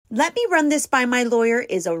Let me run this by my lawyer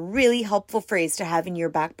is a really helpful phrase to have in your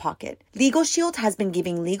back pocket. Legal Shield has been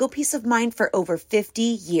giving legal peace of mind for over 50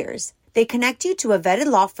 years. They connect you to a vetted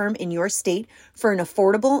law firm in your state for an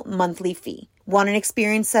affordable monthly fee. Want an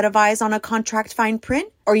experienced set of eyes on a contract fine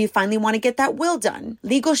print? Or you finally want to get that will done?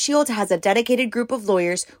 Legal Shield has a dedicated group of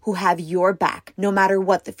lawyers who have your back, no matter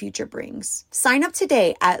what the future brings. Sign up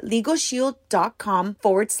today at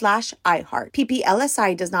LegalShield.com/iHeart.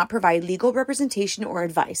 PPLSI does not provide legal representation or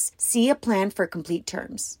advice. See a plan for complete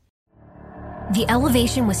terms. The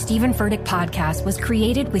Elevation with Stephen Furtick podcast was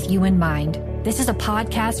created with you in mind. This is a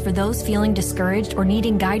podcast for those feeling discouraged or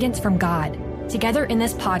needing guidance from God. Together in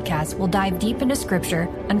this podcast, we'll dive deep into Scripture,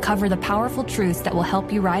 uncover the powerful truths that will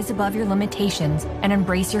help you rise above your limitations and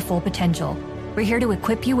embrace your full potential. We're here to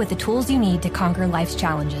equip you with the tools you need to conquer life's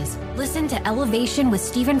challenges. Listen to Elevation with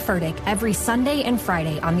Stephen Furtick every Sunday and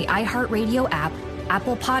Friday on the iHeartRadio app,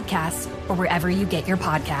 Apple Podcasts, or wherever you get your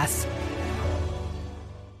podcasts.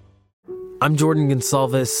 I'm Jordan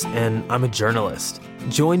Gonsalves, and I'm a journalist.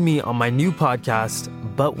 Join me on my new podcast,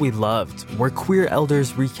 But We Loved, where queer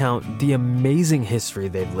elders recount the amazing history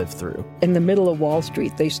they've lived through. In the middle of Wall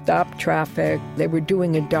Street, they stopped traffic. They were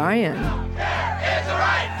doing a die-in.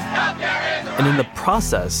 And in the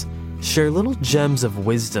process, share little gems of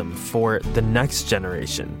wisdom for the next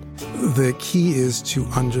generation. The key is to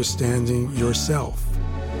understanding yourself,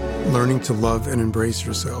 learning to love and embrace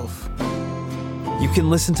yourself. You can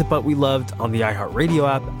listen to But We Loved on the iHeartRadio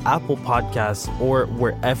app, Apple Podcasts, or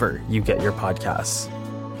wherever you get your podcasts.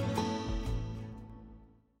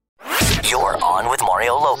 You're on with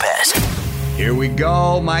Mario Lopez. Here we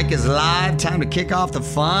go. Mike is live. Time to kick off the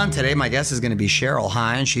fun. Today, my guest is going to be Cheryl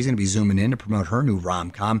Hines. She's going to be zooming in to promote her new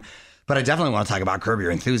rom-com. But I definitely want to talk about Curb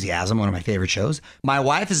Your Enthusiasm, one of my favorite shows. My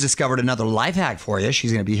wife has discovered another life hack for you.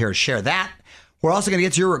 She's going to be here to share that. We're also going to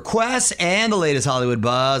get to your requests and the latest Hollywood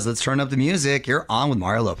buzz. Let's turn up the music. You're on with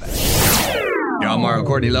Mario Lopez. Yo, Mario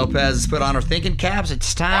Courtney Lopez has put on her thinking caps.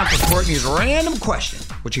 It's time for Courtney's random question.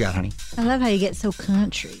 What you got, honey? I love how you get so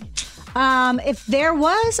country. If there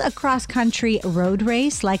was a cross-country road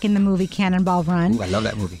race, like in the movie Cannonball Run. Ooh, I love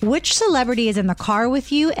that movie. Which celebrity is in the car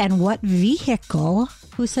with you, and what vehicle,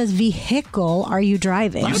 who says vehicle, are you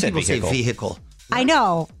driving? A lot of people say vehicle. I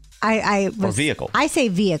know. Or vehicle. I say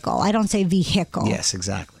vehicle. I don't say vehicle. Yes,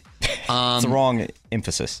 exactly. It's the wrong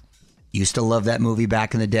emphasis. Used to love that movie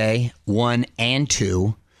back in the day, 1 and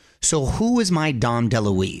 2. So who is my Dom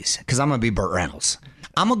DeLuise? Because I'm going to be Burt Reynolds.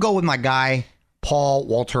 I'm going to go with my guy, Paul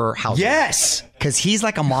Walter Hauser. Yes! Because he's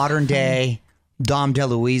like a modern day Dom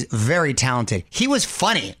DeLuise, very talented. He was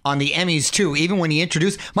funny on the Emmys too, even when he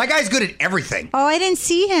introduced. My guy's good at everything. Oh, I didn't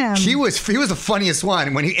see him. He was the funniest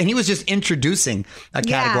one when he was just introducing a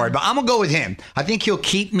category. But I'm gonna go with him. I think he'll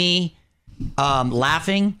keep me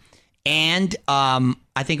laughing, and I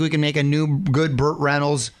think we can make a new good Burt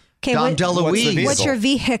Reynolds. Dom DeLuise. What's your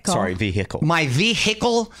vehicle? Sorry, vehicle. My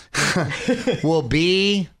vehicle will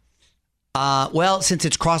be. Well, since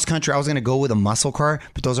it's cross country, I was going to go with a muscle car,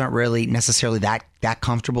 but those aren't really necessarily that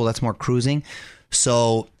comfortable. That's more cruising.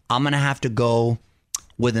 So I'm going to have to go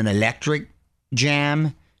with an electric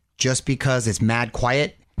jam just because it's mad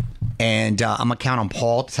quiet. And I'm going to count on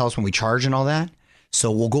Paul to tell us when we charge and all that. So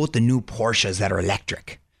we'll go with the new Porsches that are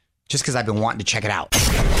electric just because I've been wanting to check it out.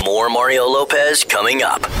 More Mario Lopez coming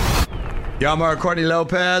up. Yo, I'm Mario Courtney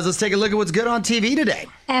Lopez. Let's take a look at what's good on TV today.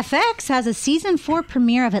 FX has a season 4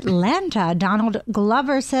 premiere of Atlanta. Donald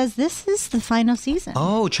Glover says this is the final season.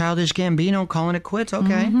 Oh, Childish Gambino calling it quits. Okay.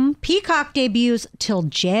 Mm-hmm. Peacock debuts Till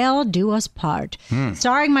Jail Do Us Part,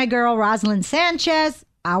 starring my girl Rosalind Sanchez,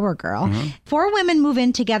 our girl. 4 women move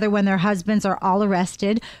in together when their husbands are all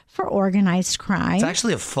arrested for organized crime. It's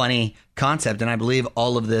actually a funny concept, and I believe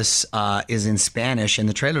all of this is in Spanish, and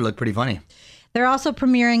the trailer looked pretty funny. They're also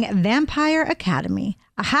premiering Vampire Academy.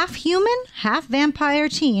 A half-human, half-vampire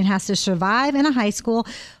teen has to survive in a high school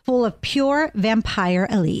full of pure vampire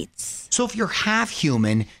elites. So if you're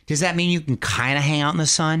half-human, does that mean you can kind of hang out in the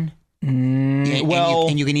sun? And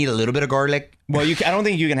you can eat a little bit of garlic? Well, I don't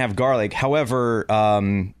think you can have garlic. However,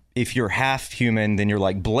 if you're half human, then you're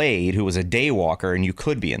like Blade, who was a day walker, and you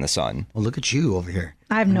could be in the sun. Well, look at you over here.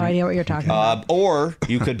 I have no idea what you're talking about. Or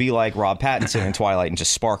you could be like Rob Pattinson in Twilight and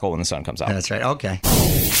just sparkle when the sun comes out. That's right. Okay.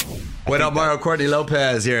 What up, Mario Courtney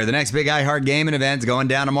Lopez here. The next big iHeart gaming event is going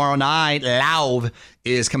down tomorrow night. Lauv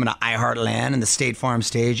is coming to iHeartland and the State Farm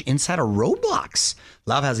stage inside of Roblox.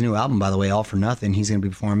 Lauv has a new album, by the way, All for Nothing. He's going to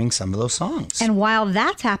be performing some of those songs. And while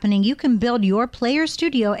that's happening, you can build your player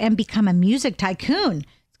studio and become a music tycoon.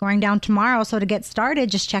 It's going down tomorrow, so to get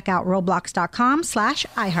started, just check out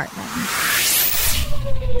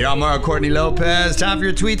roblox.com/iHeartland. Y'all, Mario Courtney Lopez. Time for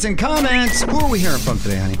your tweets and comments. Who are we hearing from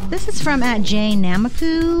today, honey? This is from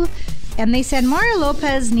 @JNamaku. And they said Mario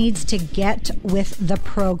Lopez needs to get with the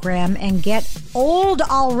program and get old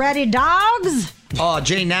already, dogs. Oh,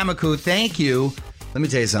 Jay Namaku, thank you. Let me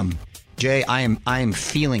tell you something. Jay, I am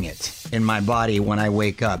feeling it in my body when I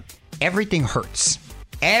wake up. Everything hurts.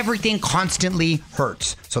 Everything constantly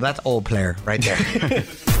hurts. So that's old player right there.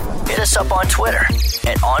 Hit us up on Twitter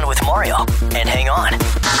 @OnWithMario. And hang on,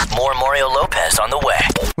 more Mario Lopez on the way.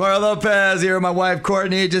 Mario Lopez here with my wife,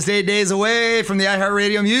 Courtney, just 8 days away from the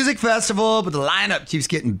iHeartRadio Music Festival, but the lineup keeps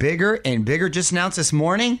getting bigger and bigger. Just announced this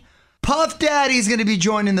morning, Puff Daddy's going to be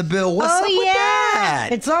joining the bill. What's up with that?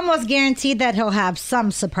 It's almost guaranteed that he'll have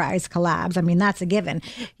some surprise collabs. I mean, that's a given.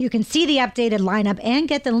 You can see the updated lineup and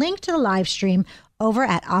get the link to the live stream over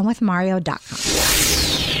at onwithmario.com.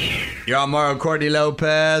 You're on Mario Courtney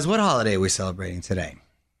Lopez. What holiday are we celebrating today?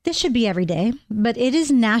 This should be every day, but it is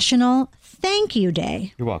National Thank You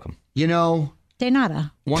Day. You're welcome. You know, De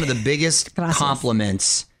nada. one of the biggest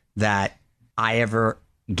compliments that I ever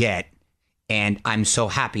get, and I'm so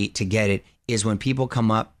happy to get it, is when people come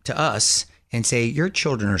up to us and say, your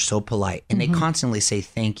children are so polite, and they constantly say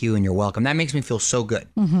thank you and you're welcome. That makes me feel so good,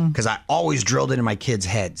 because I always drilled it in my kids'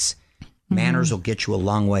 heads. Manners will get you a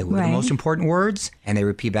long way. What are the most important words? And they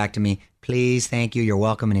repeat back to me, please, thank you, you're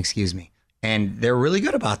welcome, and excuse me. And they're really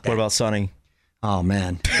good about that. What about Sonny? Oh,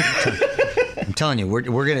 man. I'm telling you, we're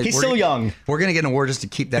gonna. He's still young. We're gonna get an award just to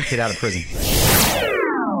keep that kid out of prison.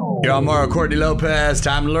 Yo, I'm Mario Courtney Lopez.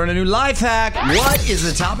 Time to learn a new life hack. What is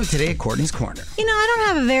the topic today at Courtney's Corner? You know, I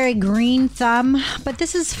don't have a very green thumb, but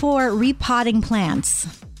this is for repotting plants.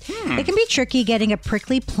 It can be tricky getting a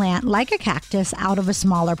prickly plant like a cactus out of a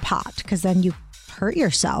smaller pot, because then you hurt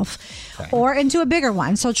yourself, or into a bigger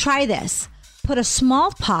one. So try this. Put a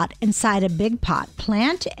small pot inside a big pot,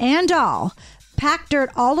 plant and all. Pack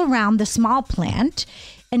dirt all around the small plant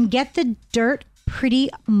and get the dirt pretty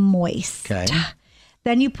moist. Okay.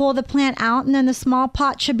 Then you pull the plant out, and then the small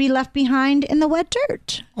pot should be left behind in the wet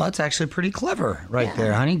dirt. Well, that's actually pretty clever right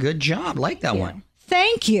there, honey. Good job. Like that one.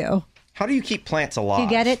 Thank you. How do you keep plants alive? You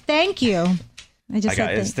get it? Thank you. I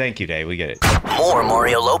got it. It's thank you day. We get it. More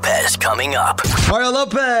Mario Lopez coming up. Mario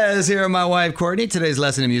Lopez here with my wife, Courtney. Today's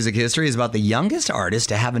lesson in music history is about the youngest artist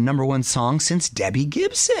to have a #1 song since Debbie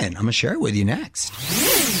Gibson. I'm going to share it with you next.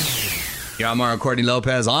 Yeah, I'm Mario Courtney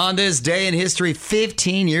Lopez. On this day in history,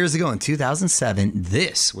 15 years ago in 2007,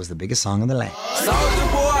 this was the biggest song in the land.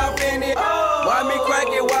 Soulja Boy, I'm in it. Why me crack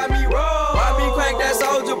it? Why me roll? Why me crack that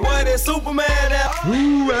Soulja Boy? That Superman.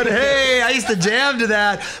 Ooh, and hey, I used to jam to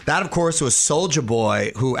that. That, of course, was Soulja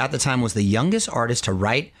Boy, who at the time was the youngest artist to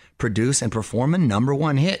write, produce, and perform a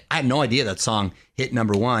 #1 hit. I had no idea that song hit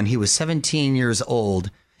 #1. He was 17 years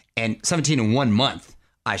old, and 17 in 1 month,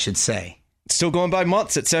 I should say. Still going by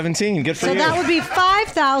months at 17. Good for you. So that would be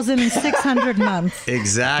 5,600 months.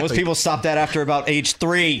 Exactly. Most people stop that after about age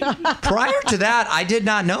 3. Prior to that, I did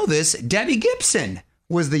not know this. Debbie Gibson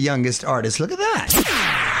was the youngest artist. Look at that.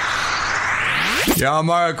 Yo, I'm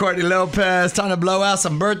Mario Courtney Lopez. Time to blow out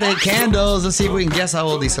some birthday candles. Let's see if we can guess how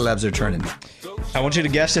old these celebs are turning. I want you to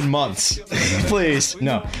guess in months. Please.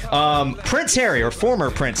 No. Prince Harry, or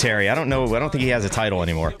former Prince Harry. I don't know. I don't think he has a title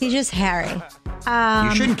anymore. He's just Harry.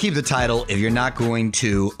 You shouldn't keep the title if you're not going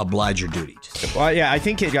to oblige your duty. Well, yeah, I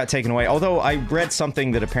think it got taken away. Although I read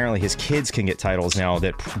something that apparently his kids can get titles now,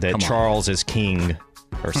 that Charles is king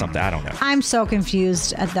or something. I don't know. I'm so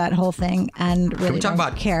confused at that whole thing and really Can we talk don't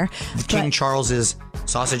about care. King Charles's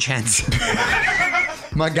sausage hands?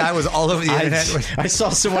 My guy was all over the internet. I saw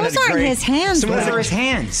someone. Those aren't his hands. Those are his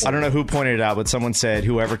hands. I don't know who pointed it out, but someone said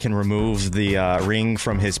whoever can remove the ring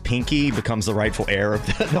from his pinky becomes the rightful heir of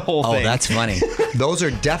the whole thing. Oh, that's funny. Those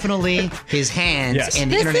are definitely his hands. Yes.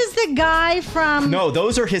 And the This internet. is the guy from... No,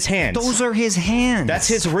 those are his hands. Those are his hands. That's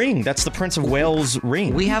his ring. That's the Prince of Wales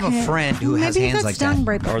ring. We have a friend who has Maybe he hands got like stung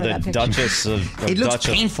that. right before or the that picture. Duchess of It looks Duchess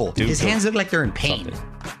of painful. Duke His of hands look like they're in pain. something.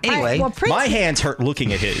 Anyway, Well, My hands hurt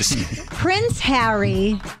looking at his. Prince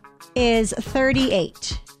Harry is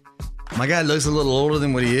 38. my guy looks a little older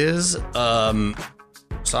than what he is.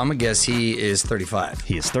 So I'm going to guess he is 35.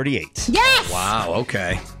 He is 38. Yes! Wow,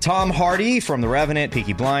 okay. Tom Hardy from The Revenant,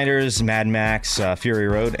 Peaky Blinders, Mad Max, Fury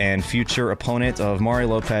Road, and future opponent of Mario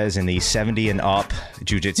Lopez in the 70 and up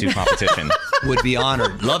jiu-jitsu competition. Would be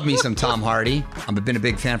honored. Love me some Tom Hardy. I've been a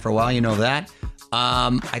big fan for a while, you know that.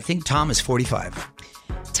 I think Tom is 45.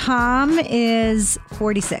 Tom is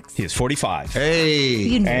 46. He is 45. Hey.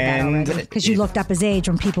 You knew that already because you looked up his age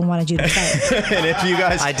when people wanted you to say it. And if you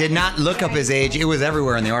guys... I did not look up his age. It was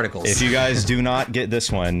everywhere in the articles. If you guys do not get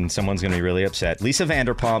this one, someone's going to be really upset. Lisa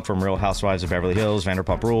Vanderpump from Real Housewives of Beverly Hills,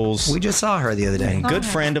 Vanderpump Rules. We just saw her the other day. Good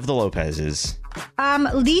friend of the Lopez's.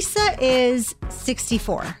 Lisa is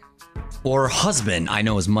 64. Or her husband, I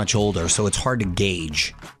know, is much older, so it's hard to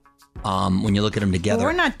gauge when you look at them together. Well,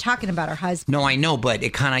 we're not talking about her husband. No, I know, but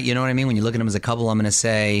it kind of, you know what I mean? When you look at them as a couple, I'm going to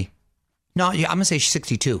say... No, I'm going to say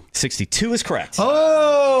 62. 62 is correct.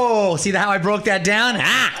 Oh, see how I broke that down?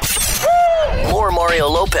 More Mario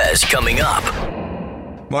Lopez coming up.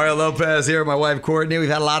 Mario Lopez here with my wife, Courtney. We've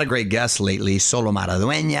had a lot of great guests lately. Solo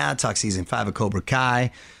Maraduena, talk season 5 of Cobra Kai.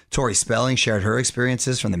 Tori Spelling shared her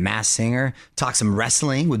experiences from The Masked Singer. Talk some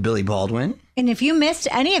wrestling with Billy Baldwin. And if you missed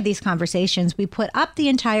any of these conversations, we put up the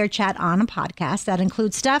entire chat on a podcast that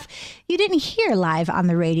includes stuff you didn't hear live on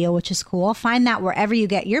the radio, which is cool. Find that wherever you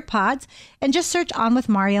get your pods and just search On With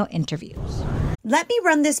Mario Interviews. Let me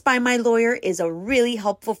run this by my lawyer is a really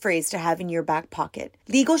helpful phrase to have in your back pocket.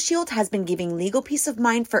 Legal Shield has been giving legal peace of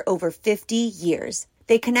mind for over 50 years.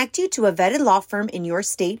 They connect you to a vetted law firm in your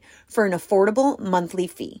state for an affordable monthly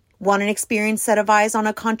fee. Want an experienced set of eyes on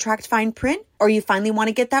a contract fine print? Or you finally want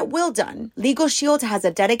to get that will done? Legal Shield has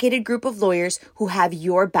a dedicated group of lawyers who have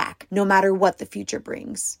your back, no matter what the future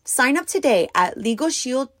brings. Sign up today at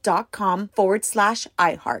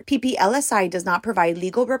LegalShield.com/iHeart. PPLSI does not provide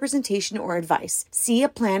legal representation or advice. See a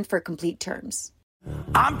plan for complete terms.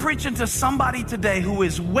 I'm preaching to somebody today who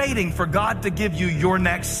is waiting for God to give you your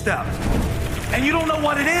next step. And you don't know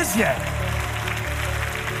what it is yet.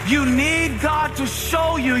 You need God to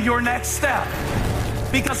show you your next step.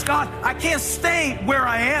 Because God, I can't stay where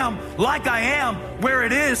I am, like I am, where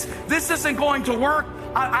it is. This isn't going to work.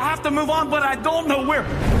 I have to move on, but I don't know where.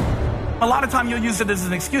 A lot of time you'll use it as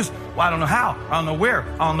an excuse. Well, I don't know how. I don't know where.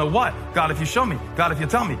 I don't know what. God, if you show me. God, if you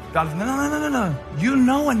tell me. God, if... No. You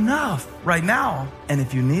know enough right now. And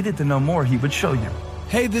if you needed to know more, he would show you.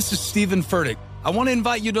 Hey, this is Stephen Furtick. I want to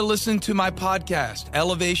invite you to listen to my podcast,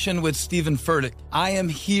 Elevation with Stephen Furtick. I am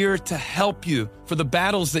here to help you for the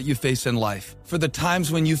battles that you face in life, for the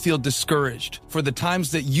times when you feel discouraged, for the times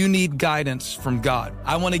that you need guidance from God.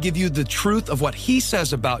 I want to give you the truth of what he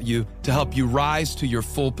says about you to help you rise to your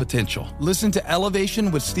full potential. Listen to Elevation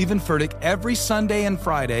with Stephen Furtick every Sunday and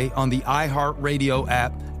Friday on the iHeartRadio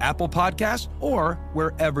app, Apple Podcasts, or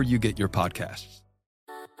wherever you get your podcasts.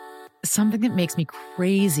 Something that makes me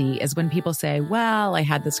crazy is when people say, well, I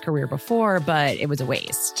had this career before, but it was a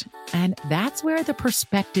waste. And that's where the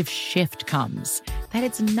perspective shift comes, that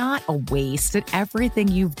it's not a waste, that everything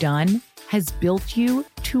you've done has built you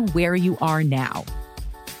to where you are now.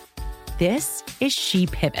 This is She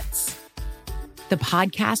Pivots, the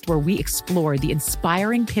podcast where we explore the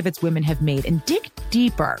inspiring pivots women have made and dig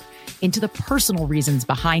deeper into the personal reasons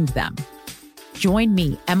behind them. Join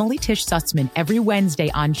me, Emily Tish Sussman, every Wednesday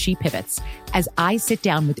on She Pivots as I sit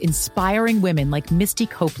down with inspiring women like Misty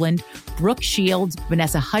Copeland, Brooke Shields,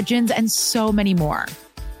 Vanessa Hudgens, and so many more.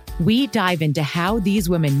 We dive into how these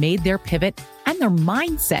women made their pivot and their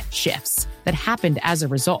mindset shifts that happened as a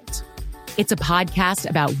result. It's a podcast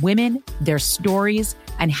about women, their stories,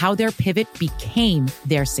 and how their pivot became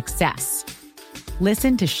their success.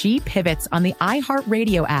 Listen to She Pivots on the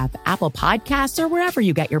iHeartRadio app, Apple Podcasts, or wherever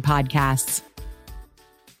you get your podcasts.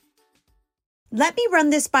 Let me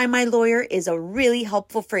run this by my lawyer is a really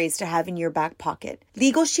helpful phrase to have in your back pocket.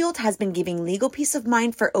 Legal Shield has been giving legal peace of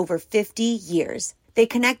mind for over 50 years. They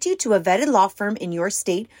connect you to a vetted law firm in your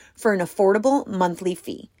state for an affordable monthly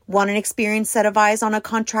fee. Want an experienced set of eyes on a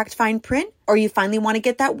contract fine print? Or you finally want to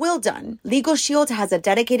get that will done? Legal Shield has a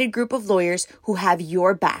dedicated group of lawyers who have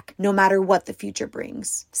your back, no matter what the future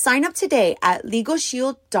brings. Sign up today at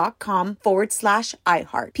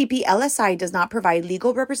LegalShield.com/iHeart. PPLSI does not provide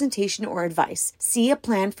legal representation or advice. See a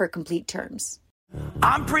plan for complete terms.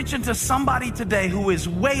 I'm preaching to somebody today who is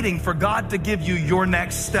waiting for God to give you your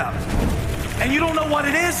next step. And you don't know what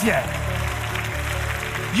it is yet.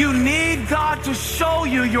 You need God to show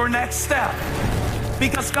you your next step.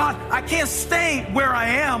 Because God, I can't stay where I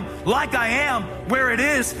am, like I am, where it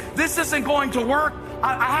is. This isn't going to work.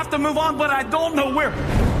 I have to move on, but I don't know where.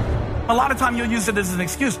 A lot of time you'll use it as an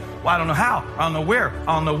excuse. Well, I don't know how. I don't know where.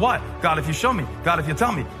 I don't know what. God, if you show me. God, if you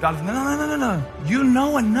tell me. God, if... No. You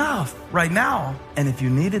know enough right now. And if you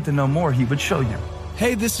needed to know more, he would show you.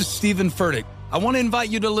 Hey, this is Stephen Furtick. I want to invite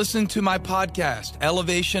you to listen to my podcast,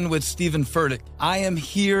 Elevation with Stephen Furtick. I am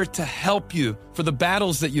here to help you for the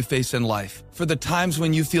battles that you face in life, for the times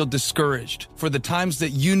when you feel discouraged, for the times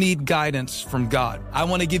that you need guidance from God. I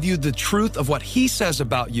want to give you the truth of what He says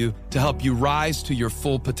about you to help you rise to your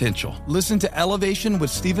full potential. Listen to Elevation with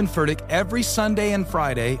Stephen Furtick every Sunday and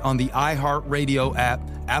Friday on the iHeartRadio app,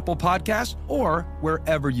 Apple Podcasts, or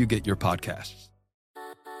wherever you get your podcasts.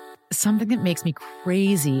 Something that makes me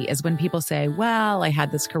crazy is when people say, well, I had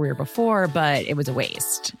this career before, but it was a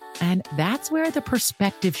waste. And that's where the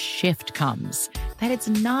perspective shift comes, that it's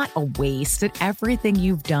not a waste, that everything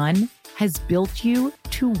you've done has built you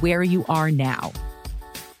to where you are now.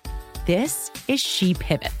 This is She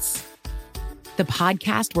Pivots, the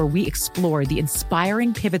podcast where we explore the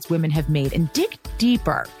inspiring pivots women have made and dig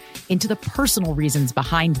deeper into the personal reasons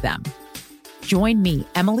behind them. Join me,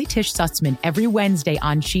 Emily Tish Sussman, every Wednesday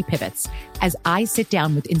on She Pivots as I sit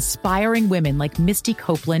down with inspiring women like Misty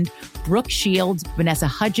Copeland, Brooke Shields, Vanessa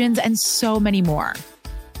Hudgens, and so many more.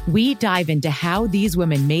 We dive into how these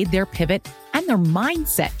women made their pivot and their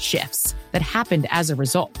mindset shifts that happened as a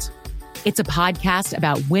result. It's a podcast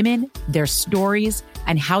about women, their stories,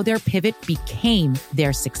 and how their pivot became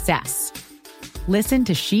their success. Listen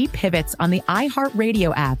to She Pivots on the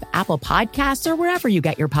iHeartRadio app, Apple Podcasts, or wherever you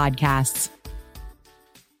get your podcasts.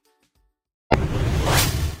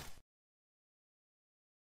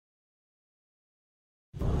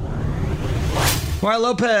 Mario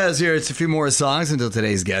Lopez here. It's a few more songs until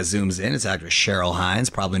today's guest zooms in. It's actress Cheryl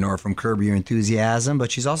Hines. Probably know her from Curb Your Enthusiasm,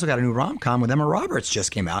 but she's also got a new rom-com with Emma Roberts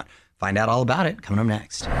just came out. Find out all about it coming up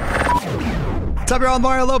next. What's up, y'all?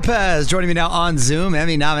 Mario Lopez joining me now on Zoom.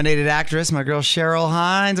 Emmy-nominated actress, my girl Cheryl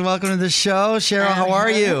Hines. Welcome to the show. Cheryl, how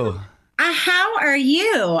are you? How are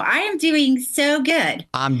you? I am doing so good.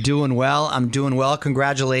 I'm doing well.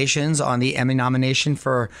 Congratulations on the Emmy nomination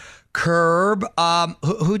for Curb.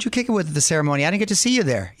 Who'd you kick it with at the ceremony? I didn't get to see you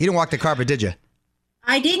there. You didn't walk the carpet, did you?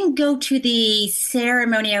 I didn't go to the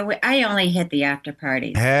ceremony. I only hit the after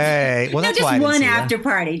party. Hey, well, that's why I just didn't one see after that.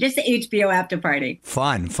 party, just the HBO after party.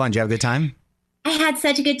 Fun. Did you have a good time? I had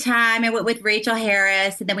such a good time. I went with Rachel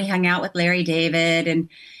Harris, and then we hung out with Larry David, and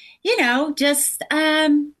just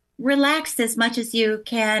relaxed as much as you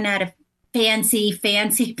can at a fancy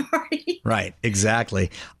party. Right,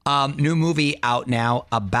 exactly. New movie out now,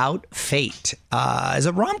 About Fate. Is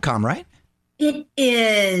a rom-com, right? It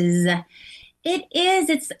is.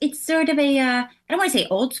 It's sort of a I don't want to say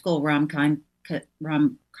old school rom-com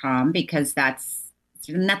because there's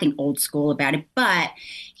nothing old school about it, but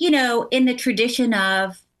in the tradition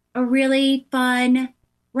of a really fun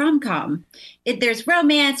rom-com. There's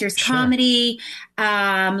romance, there's comedy.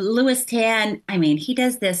 Louis Tan, he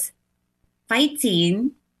does this fight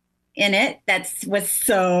scene in it that was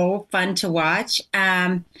so fun to watch.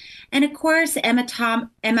 And of course, Emma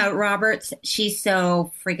Roberts, she's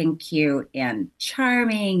so freaking cute and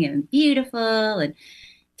charming and beautiful. And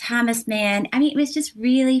Thomas Mann, it was just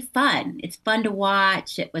really fun. It's fun to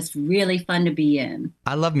watch. It was really fun to be in.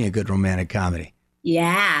 I love me a good romantic comedy.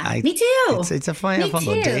 Yeah, me too. It's a fun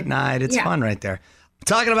little date night. It's fun right there.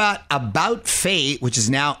 Talking about Fate, which is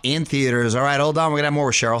now in theaters. All right, hold on. We're going to have more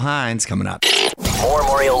with Cheryl Hines coming up. More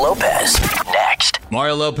Mario Lopez next.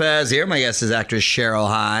 Mario Lopez here. My guest is actress Cheryl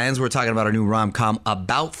Hines. We're talking about our new rom-com,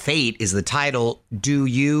 About Fate is the title. Do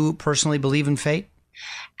you personally believe in fate?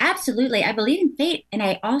 Absolutely. I believe in fate. And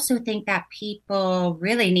I also think that people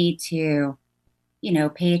really need to,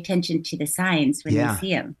 pay attention to the signs when they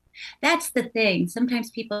see them. That's the thing. Sometimes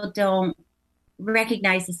people don't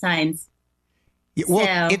recognize the signs.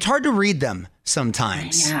 Well, it's hard to read them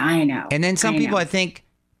sometimes. I know. And then some people, I think,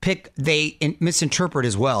 they misinterpret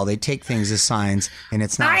as well. They take things as signs, and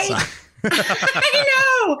it's not a sign.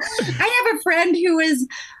 I know. I have a friend who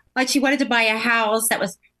she wanted to buy a house that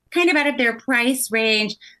was kind of out of their price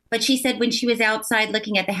range, but she said when she was outside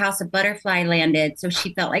looking at the house, a butterfly landed, so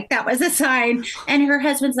she felt like that was a sign. And her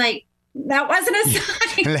husband's like, that wasn't a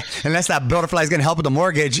sign. Unless that butterfly is going to help with the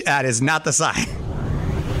mortgage, that is not the sign.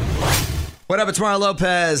 What up, it's Mario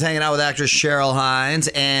Lopez hanging out with actress Cheryl Hines,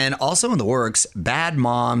 and also in the works, Bad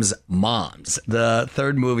Moms, the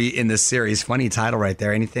third movie in this series. Funny title right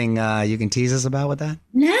there. Anything you can tease us about with that?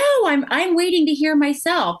 No, I'm waiting to hear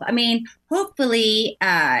myself. Hopefully,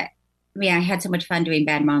 I had so much fun doing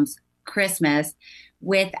Bad Moms Christmas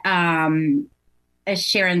with Sharon.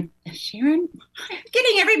 I'm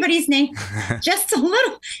getting everybody's name just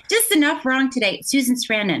enough wrong today. Susan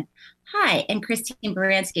Sarandon. Hi, and Christine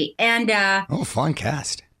Baranski. And fun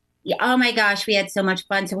cast. Yeah, oh my gosh, we had so much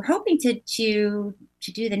fun. So we're hoping to do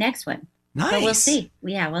the next one. Nice. But we'll see.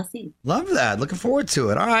 Yeah, we'll see. Love that. Looking forward to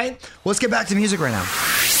it. All right. Well, let's get back to music right now.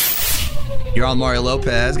 You're on Mario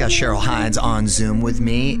Lopez. Got Cheryl Hines on Zoom with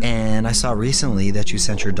me. And I saw recently that you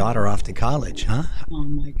sent your daughter off to college, huh? Oh,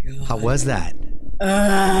 my God. How was that?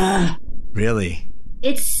 Really?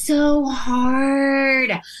 It's so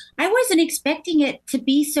hard. I wasn't expecting it to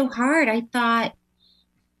be so hard. I thought,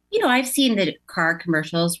 I've seen the car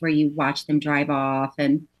commercials where you watch them drive off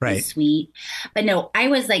and it's sweet. But no, I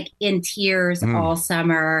was like in tears all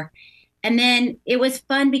summer. And then it was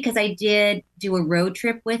fun because I did do a road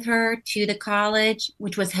trip with her to the college,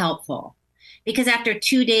 which was helpful. Because after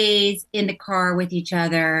 2 days in the car with each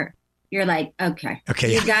other, you're like, okay,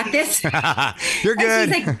 you got this? You're good.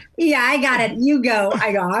 And she's like, yeah, I got it. You go.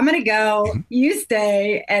 I go, I'm going to go. You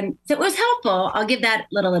stay. And so it was helpful. I'll give that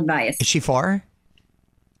little advice. Is she far?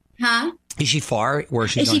 Huh? Is she far? Where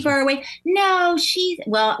Is she far away? No,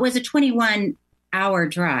 it was a 21-hour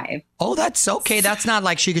drive. Oh, that's okay. That's not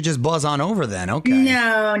like she could just buzz on over then. Okay.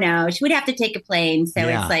 No. She would have to take a plane. So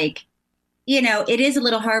it's like, it is a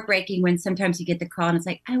little heartbreaking when sometimes you get the call and it's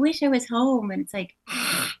like, I wish I was home. And it's like,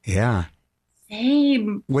 yeah.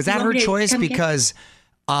 Same. Was that her choice? Because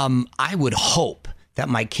I would hope that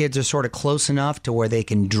my kids are sort of close enough to where they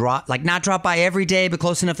can not drop by every day, but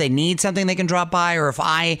close enough they need something they can drop by. Or if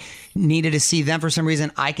I needed to see them for some reason,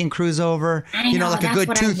 I can cruise over. I know, like a good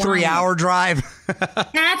 2-3 hour drive.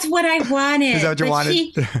 That's what I wanted. Is that what you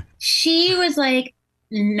wanted? She was like,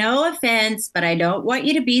 no offense, but I don't want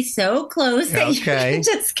you to be so close that you can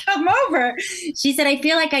just come over. She said, I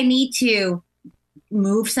feel like I need to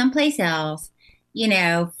move someplace else,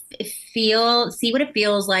 see what it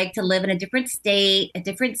feels like to live in a different state, a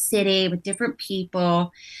different city with different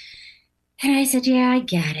people. And I said, yeah, I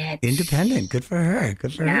get it. Independent. Good for her.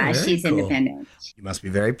 Yeah, she's independent. You must be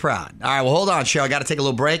very proud. All right, well, hold on, Cheryl. I got to take a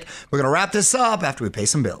little break. We're going to wrap this up after we pay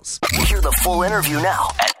some bills. Hear the full interview now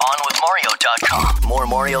at onwithmario.com. More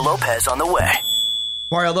Mario Lopez on the way.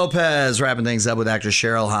 Mario Lopez wrapping things up with actress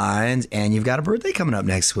Cheryl Hines. And you've got a birthday coming up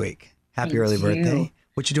next week. Happy early birthday.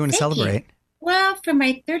 What you doing to celebrate? Well, for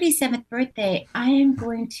my 37th birthday, I am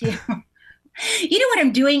going to... You know what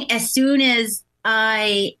I'm doing as soon as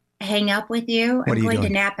I hang up with you? I'm going to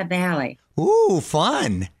Napa Valley. Ooh,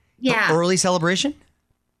 fun. Yeah. Early celebration?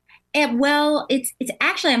 Well, it's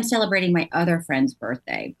actually I'm celebrating my other friend's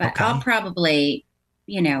birthday, but I'll probably,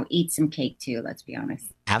 eat some cake too, let's be honest.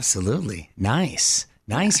 Absolutely. Nice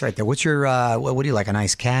right there. What's your, what do you like, a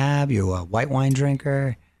nice cab? You a white wine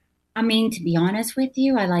drinker? I mean, to be honest with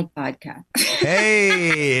you, I like vodka.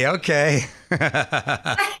 Hey, okay.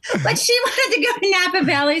 But she wanted to go to Napa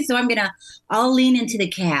Valley, so I'll lean into the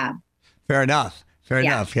cab. Fair enough.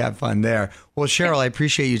 You have fun there. Well, Cheryl, I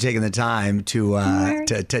appreciate you taking the time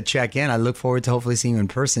to check in. I look forward to hopefully seeing you in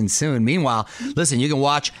person soon. Meanwhile, listen, you can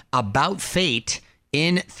watch About Fate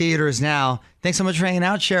in theaters now. Thanks so much for hanging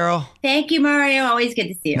out, Cheryl. Thank you, Mario. Always good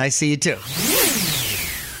to see you. Nice to see you, too.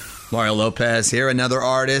 Mario Lopez here. Another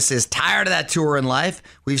artist is tired of that tour in life.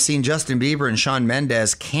 We've seen Justin Bieber and Shawn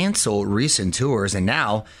Mendes cancel recent tours, and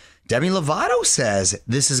now Demi Lovato says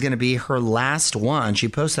this is going to be her last one. She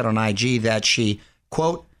posted on IG that she,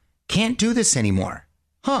 quote, can't do this anymore.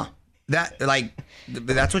 Huh.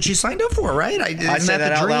 That's what she signed up for, right? I say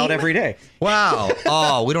that out loud every day. Wow.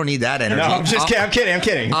 Oh, we don't need that energy. No, I'm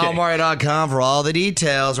kidding. Mario.com for all the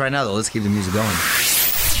details. Right now, though, let's keep the music going.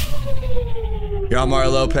 You're on Mario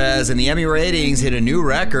Lopez, and the Emmy ratings hit a new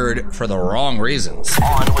record for the wrong reasons.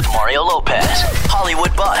 On with Mario Lopez,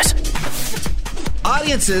 Hollywood Buzz.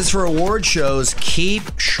 Audiences for award shows keep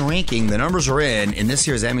shrinking. The numbers are in, and this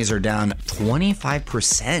year's Emmys are down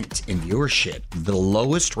 25% in viewership, the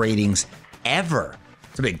lowest ratings ever.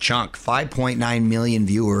 It's a big chunk. 5.9 million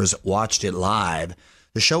viewers watched it live.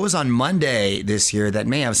 The show was on Monday this year. That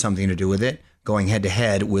may have something to do with it, going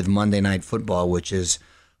head-to-head with Monday Night Football, which is,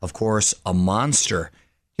 of course, a monster.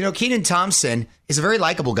 Kenan Thompson is a very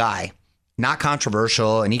likable guy, not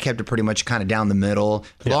controversial, and he kept it pretty much kind of down the middle.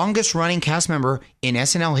 Yeah. Longest running cast member in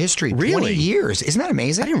SNL history, really? 20 years. Isn't that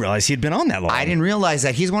amazing? I didn't realize he'd been on that long. I didn't realize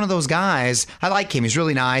that. He's one of those guys. I like him. He's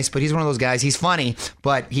really nice, but he's one of those guys. He's funny,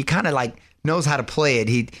 but he kind of knows how to play it.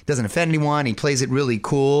 He doesn't offend anyone. He plays it really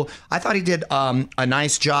cool. I thought he did a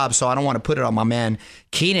nice job, so I don't want to put it on my man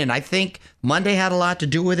Kenan. I think Monday had a lot to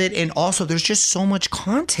do with it, and also there's just so much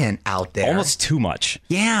content out there. Almost too much.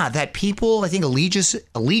 Yeah, that people, I think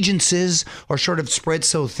allegiances are sort of spread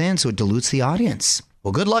so thin, so it dilutes the audience.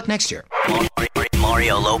 Well, good luck next year.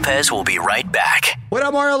 Mario Lopez will be right back. What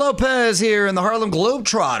up, Mario Lopez here, and the Harlem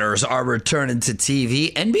Globetrotters are returning to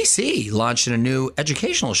TV. NBC launched a new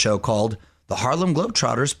educational show called The Harlem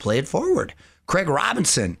Globetrotters Play It Forward. Craig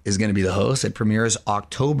Robinson is going to be the host. It premieres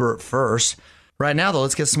October 1st. Right now, though,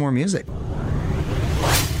 let's get some more music.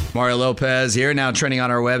 Mario Lopez here, now trending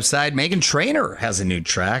on our website. Meghan Trainor has a new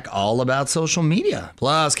track all about social media.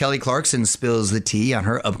 Plus, Kelly Clarkson spills the tea on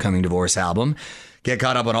her upcoming divorce album. Get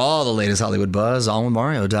caught up on all the latest Hollywood buzz,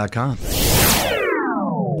 allwithmario.com.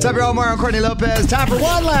 What's up, y'all? Mario and Courtney Lopez. Time for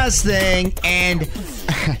one last thing. And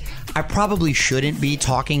I probably shouldn't be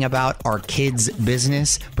talking about our kids'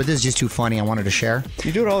 business, but this is just too funny. I wanted to share.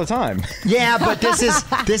 You do it all the time. Yeah, but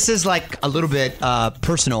this is like a little bit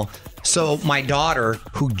personal. So my daughter,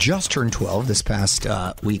 who just turned 12 this past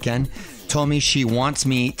weekend, told me she wants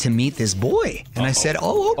me to meet this boy. And I said,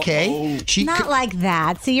 oh, okay. Not like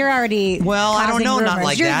that. So you're already I don't know, rumors. not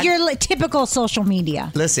like that. You're typical social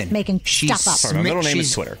media. Listen. Making stuff up. My middle name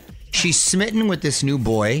is Twitter. She's smitten with this new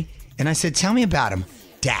boy. And I said, tell me about him.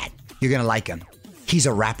 Dad, you're going to like him. He's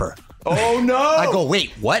a rapper. Oh, no. I go,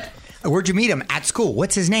 wait, what? Where'd you meet him? At school.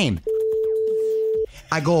 What's his name?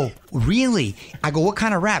 I go, really? I go, what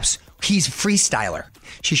kind of raps? He's a freestyler.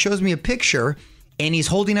 She shows me a picture, and he's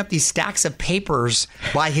holding up these stacks of papers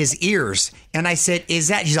by his ears. And I said, is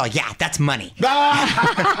that? She's like, yeah, that's money.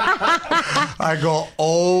 I go,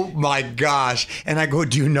 oh my gosh. And I go,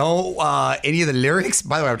 do you know any of the lyrics?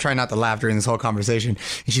 By the way, I'm trying not to laugh during this whole conversation.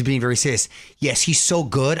 And she's being very serious. Yes, he's so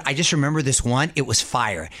good. I just remember this one. It was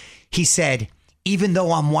fire. He said, even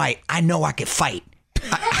though I'm white, I know I could fight.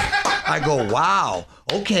 I go, wow,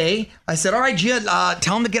 okay. I said, all right, Gia,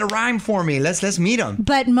 tell him to get a rhyme for me. Let's meet him.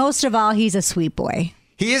 But most of all, he's a sweet boy.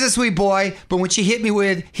 He is a sweet boy, but when she hit me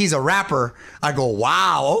with, he's a rapper, I go,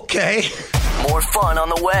 wow, okay. More fun on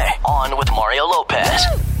the way. On with Mario Lopez.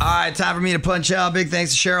 All right, time for me to punch out. Big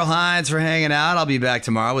thanks to Cheryl Hines for hanging out. I'll be back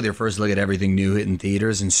tomorrow with your first look at everything new hitting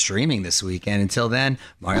theaters and streaming this weekend. Until then,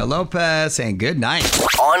 Mario Lopez saying good night.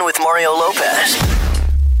 On with Mario Lopez.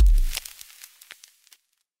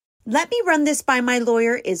 Let me run this by my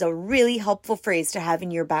lawyer is a really helpful phrase to have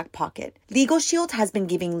in your back pocket. Legal Shield has been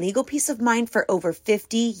giving legal peace of mind for over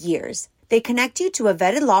 50 years. They connect you to a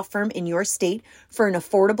vetted law firm in your state for an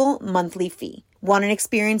affordable monthly fee. Want an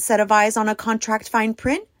experienced set of eyes on a contract fine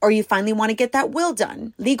print? Or you finally want to get that will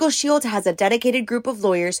done? Legal Shield has a dedicated group of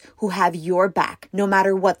lawyers who have your back, no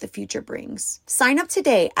matter what the future brings. Sign up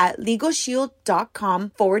today at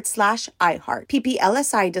LegalShield.com/iHeart.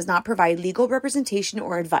 PPLSI does not provide legal representation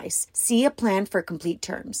or advice. See a plan for complete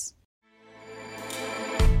terms.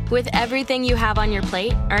 With everything you have on your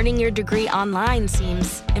plate, earning your degree online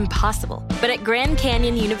seems impossible. But at Grand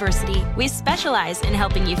Canyon University, we specialize in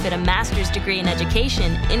helping you fit a master's degree in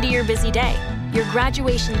education into your busy day. Your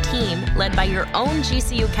graduation team, led by your own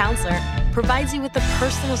GCU counselor, provides you with the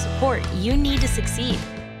personal support you need to succeed.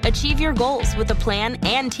 Achieve your goals with a plan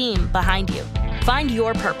and team behind you. Find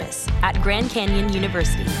your purpose at Grand Canyon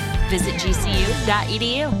University. Visit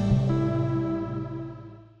gcu.edu.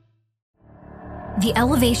 The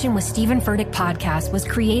Elevation with Stephen Furtick podcast was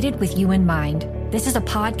created with you in mind. This is a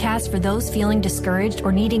podcast for those feeling discouraged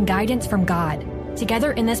or needing guidance from God.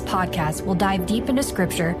 Together in this podcast, we'll dive deep into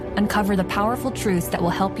scripture, uncover the powerful truths that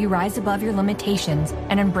will help you rise above your limitations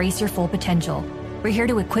and embrace your full potential. We're here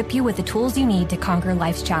to equip you with the tools you need to conquer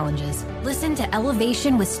life's challenges. Listen to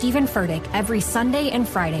Elevation with Stephen Furtick every Sunday and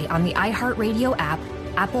Friday on the iHeartRadio app,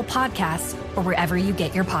 Apple Podcasts, or wherever you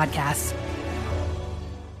get your podcasts.